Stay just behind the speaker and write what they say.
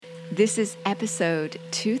This is episode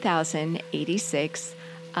 2086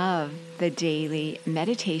 of the Daily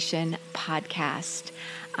Meditation Podcast.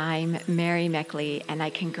 I'm Mary Meckley, and I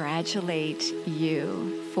congratulate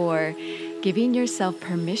you for giving yourself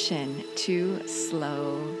permission to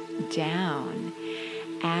slow down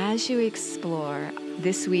as you explore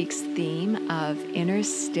this week's theme of inner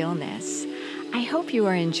stillness. I hope you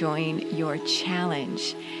are enjoying your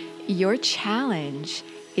challenge. Your challenge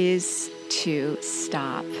is to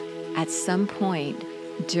stop at some point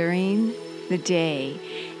during the day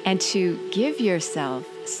and to give yourself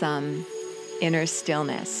some inner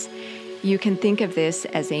stillness. You can think of this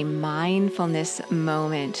as a mindfulness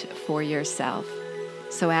moment for yourself.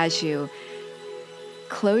 So as you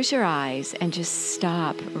close your eyes and just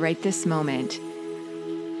stop right this moment,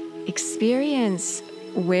 experience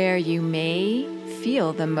where you may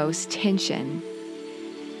feel the most tension.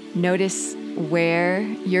 Notice where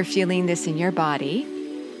you're feeling this in your body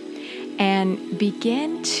and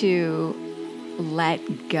begin to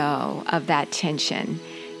let go of that tension.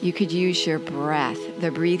 You could use your breath,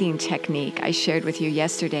 the breathing technique I shared with you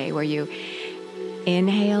yesterday, where you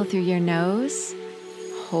inhale through your nose,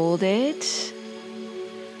 hold it,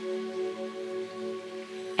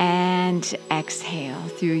 and exhale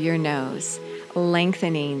through your nose,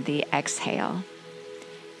 lengthening the exhale.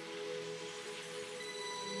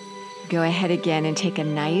 Go ahead again and take a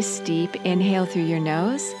nice deep inhale through your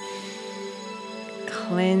nose,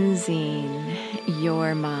 cleansing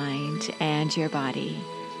your mind and your body.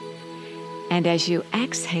 And as you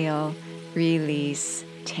exhale, release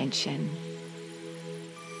tension.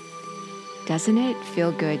 Doesn't it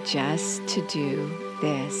feel good just to do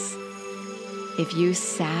this? If you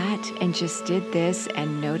sat and just did this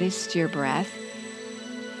and noticed your breath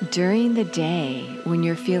during the day when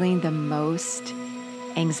you're feeling the most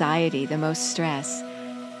anxiety, the most stress,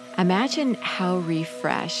 imagine how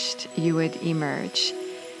refreshed you would emerge.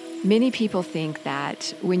 Many people think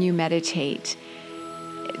that when you meditate,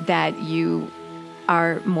 that you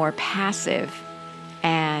are more passive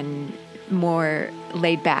and more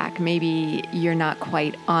laid back. Maybe you're not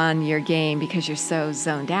quite on your game because you're so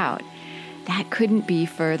zoned out. That couldn't be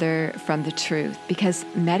further from the truth, because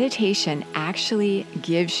meditation actually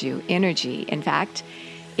gives you energy. In fact,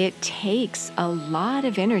 it takes a lot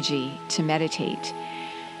of energy to meditate.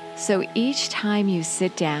 So each time you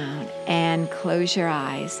sit down and close your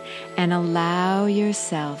eyes and allow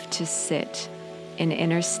yourself to sit in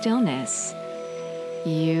inner stillness,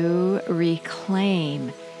 you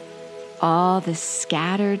reclaim all the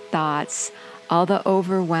scattered thoughts, all the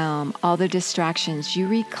overwhelm, all the distractions. You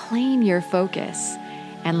reclaim your focus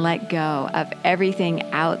and let go of everything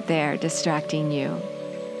out there distracting you.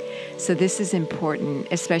 So this is important,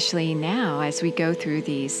 especially now as we go through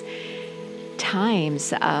these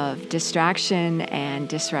times of distraction and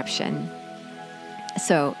disruption.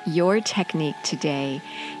 So your technique today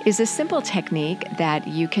is a simple technique that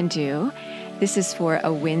you can do. This is for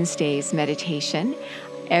a Wednesday's meditation.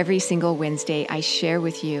 Every single Wednesday, I share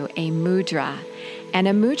with you a mudra. And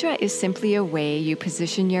a mudra is simply a way you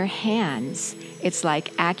position your hands. It's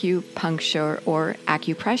like acupuncture or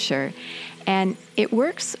acupressure. And it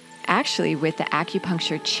works actually with the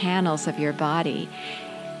acupuncture channels of your body.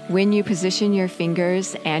 When you position your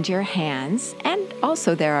fingers and your hands, and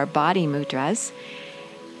also there are body mudras,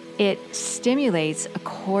 it stimulates a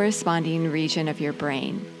corresponding region of your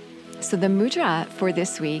brain. So the mudra for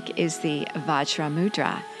this week is the Vajra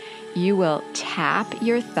mudra. You will tap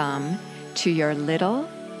your thumb to your little,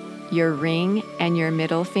 your ring, and your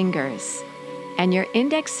middle fingers, and your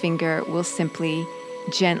index finger will simply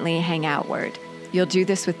gently hang outward. You'll do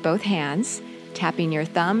this with both hands, tapping your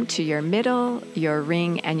thumb to your middle, your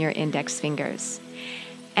ring, and your index fingers.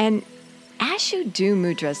 And as you do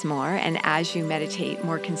mudras more and as you meditate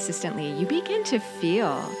more consistently, you begin to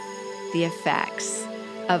feel the effects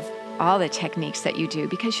of all the techniques that you do,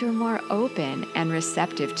 because you're more open and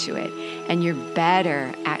receptive to it, and you're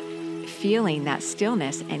better at feeling that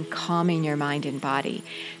stillness and calming your mind and body.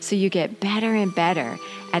 So you get better and better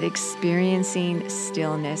at experiencing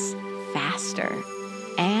stillness faster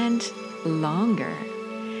and longer.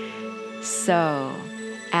 So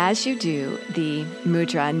as you do the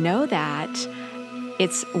mudra, know that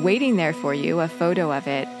it's waiting there for you, a photo of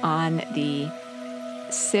it on the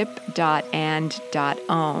sip.and.om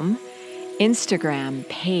Instagram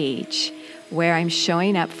page, where I'm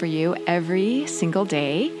showing up for you every single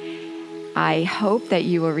day. I hope that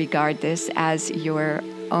you will regard this as your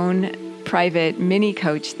own private mini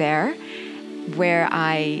coach there, where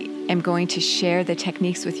I am going to share the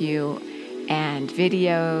techniques with you and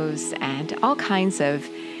videos and all kinds of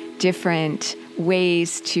different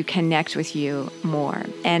ways to connect with you more.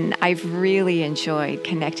 And I've really enjoyed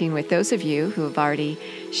connecting with those of you who have already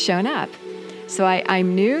shown up. So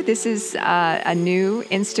I'm new. This is a new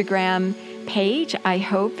Instagram page. I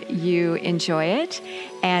hope you enjoy it.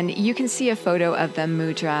 And you can see a photo of the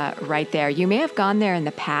mudra right there. You may have gone there in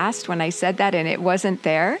the past when I said that and it wasn't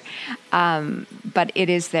there, but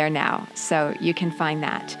it is there now. So you can find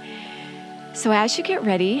that. So as you get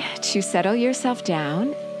ready to settle yourself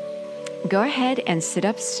down, go ahead and sit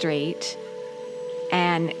up straight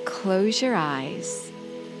and close your eyes.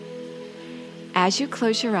 As you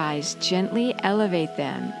close your eyes, gently elevate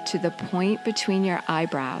them to the point between your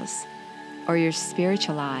eyebrows or your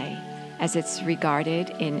spiritual eye, as it's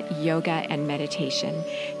regarded in yoga and meditation.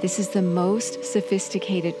 This is the most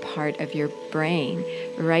sophisticated part of your brain,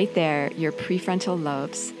 right there, your prefrontal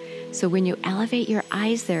lobes. So when you elevate your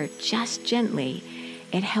eyes there just gently,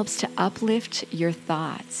 it helps to uplift your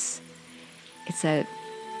thoughts. It's a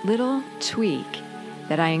little tweak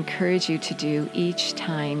that I encourage you to do each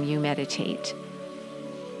time you meditate.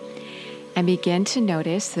 And begin to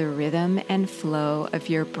notice the rhythm and flow of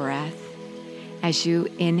your breath as you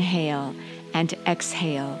inhale and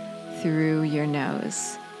exhale through your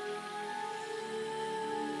nose.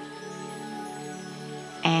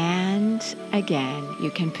 And again,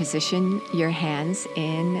 you can position your hands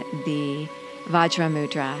in the Vajra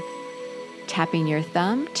Mudra, tapping your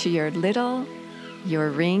thumb to your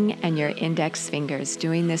ring, and your index fingers,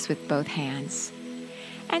 doing this with both hands.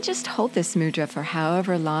 And just hold this mudra for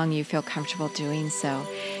however long you feel comfortable doing so.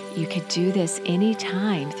 You could do this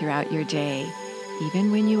anytime throughout your day,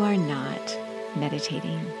 even when you are not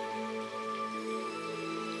meditating.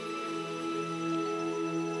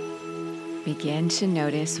 Begin to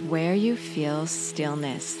notice where you feel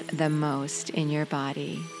stillness the most in your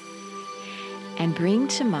body, and bring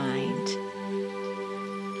to mind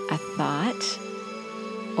a thought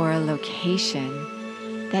or a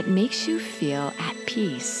location that makes you feel at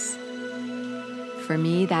peace. For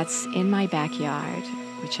me, that's in my backyard,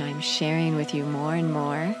 which I'm sharing with you more and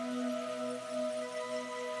more.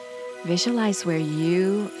 Visualize where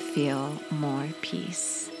you feel more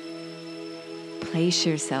peace. Place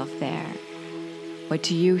yourself there. What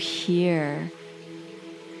do you hear?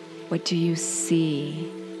 What do you see?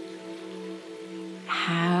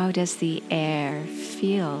 How does the air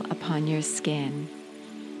feel upon your skin?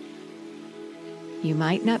 You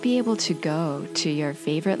might not be able to go to your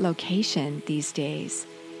favorite location these days.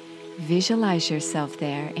 Visualize yourself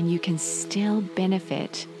there, and you can still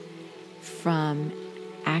benefit from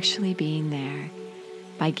actually being there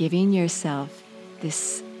by giving yourself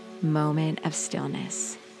this moment of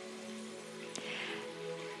stillness.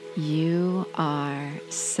 You are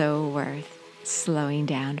so worth slowing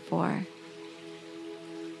down for.